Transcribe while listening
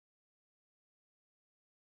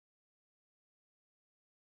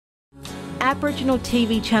Aboriginal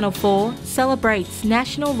TV Channel 4 celebrates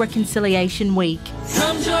National Reconciliation Week,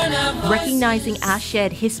 recognising our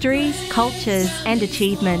shared histories, cultures and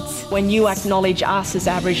achievements. When you acknowledge us as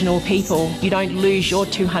Aboriginal people, you don't lose your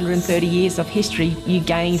 230 years of history, you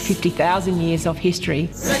gain 50,000 years of history.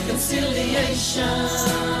 Reconciliation.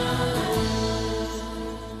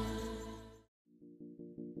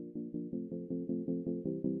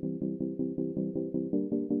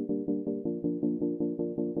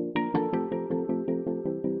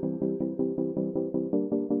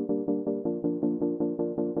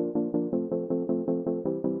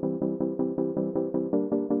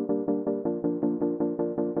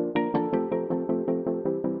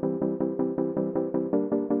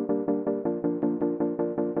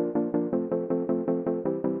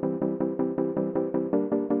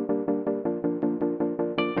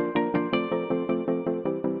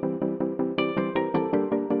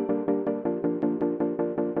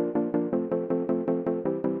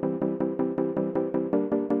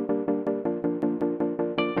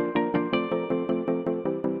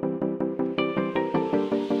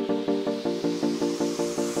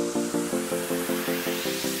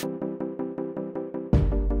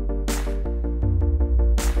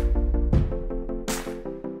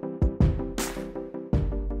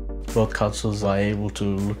 Both cultures are able to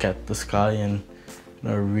look at the sky and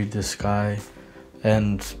read the sky.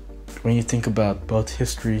 And when you think about both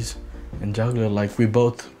histories and juggler, like we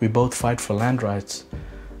both fight for land rights.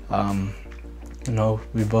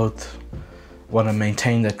 We both want to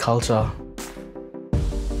maintain that culture.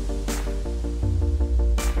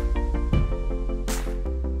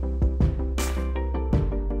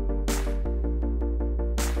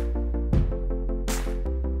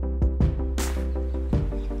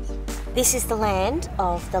 This is the land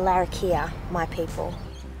of the Larrakia, my people.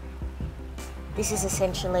 This is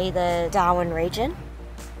essentially the Darwin region.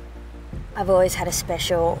 I've always had a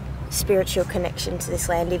special spiritual connection to this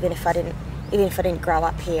land, even if I didn't grow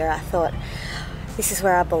up here. I thought, this is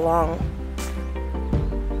where I belong.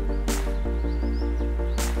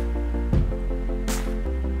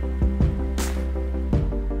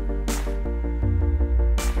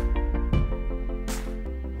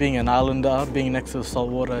 Being an islander, being next to the salt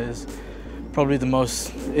water is probably the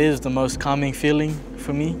most calming feeling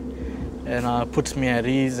for me, and puts me at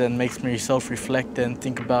ease and makes me self-reflect and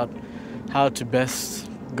think about how to best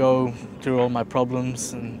go through all my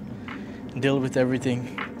problems and deal with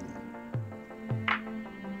everything.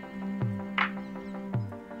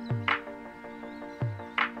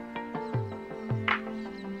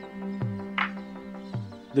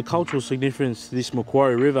 The cultural significance of this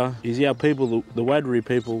Macquarie River is our people, the Wadri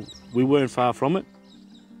people, we weren't far from it.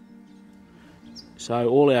 So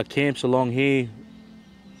all our camps along here,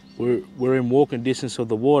 we're in walking distance of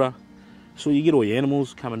the water. So you get all your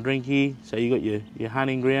animals come and drink here. So you got your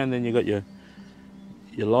hunting ground, then you got your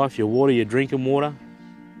life, your water, your drinking water.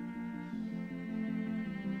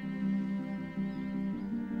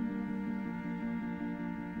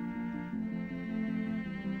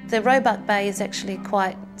 The Roebuck Bay is actually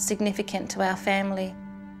quite significant to our family.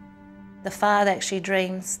 The father actually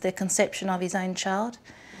dreams the conception of his own child.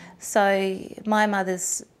 So my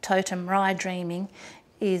mother's totem rye dreaming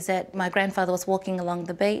is that my grandfather was walking along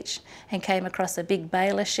the beach and came across a big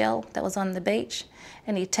baler shell that was on the beach,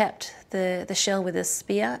 and he tapped the shell with a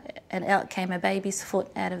spear and out came a baby's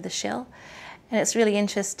foot out of the shell. And it's really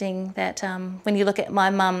interesting that when you look at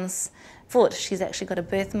my mum's foot, she's actually got a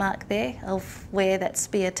birthmark there of where that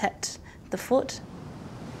spear tapped the foot.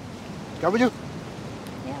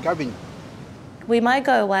 Yeah. We might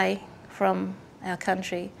go away from our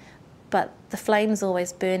country, but the flame's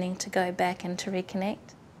always burning to go back and to reconnect.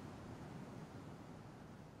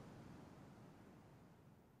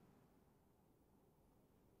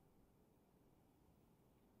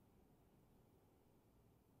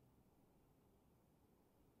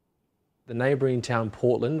 The neighbouring town,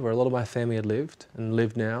 Portland, where a lot of my family had lived and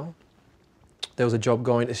live now, there was a job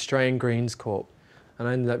going to Australian Greens Corp, and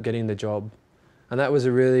I ended up getting the job. And that was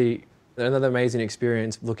another amazing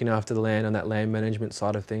experience, looking after the land and that land management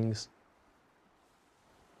side of things.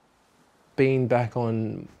 Being back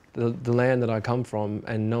on the land that I come from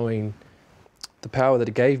and knowing the power that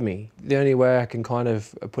it gave me, the only way I can kind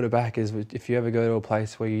of put it back is if you ever go to a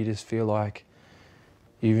place where you just feel like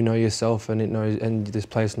you know yourself and this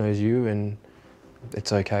place knows you, and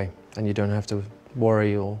it's okay, and you don't have to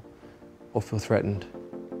worry or feel threatened.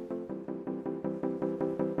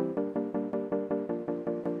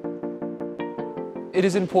 It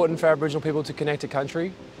is important for Aboriginal people to connect to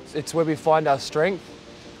country. It's where we find our strength.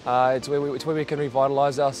 It's where we can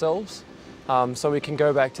revitalise ourselves, so we can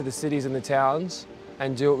go back to the cities and the towns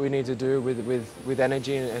and do what we need to do with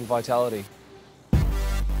energy and vitality.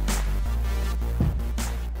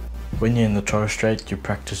 When you're in the Torres Strait, you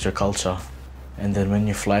practice your culture. And then when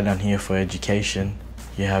you fly down here for education,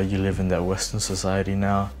 you live in that Western society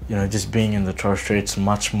now. You know, just being in the Torres Strait's a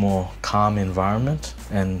much more calm environment,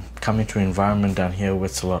 and coming to an environment down here where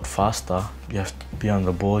it's a lot faster, you have to be on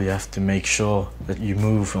the ball, you have to make sure that you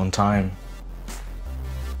move on time.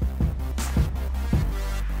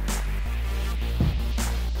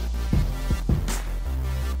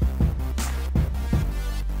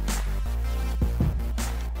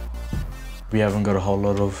 We haven't got a whole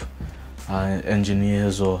lot of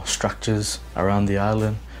engineers or structures around the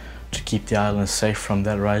island to keep the island safe from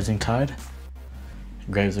that rising tide.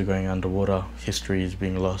 Graves are going underwater, history is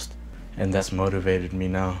being lost, and that's motivated me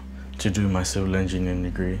now to do my civil engineering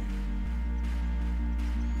degree.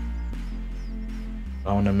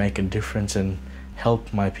 I want to make a difference and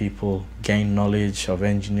help my people gain knowledge of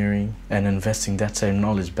engineering and investing that same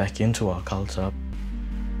knowledge back into our culture.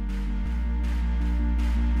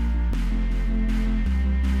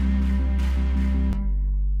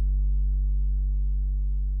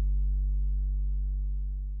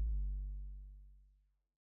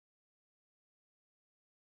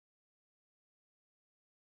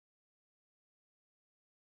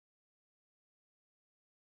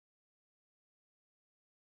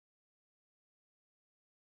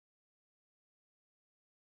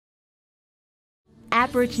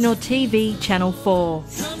 Aboriginal TV Channel 4,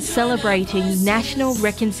 celebrating National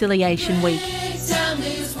Reconciliation Week.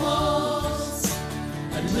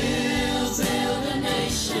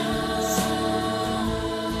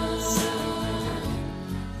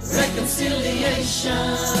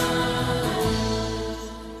 Reconciliation.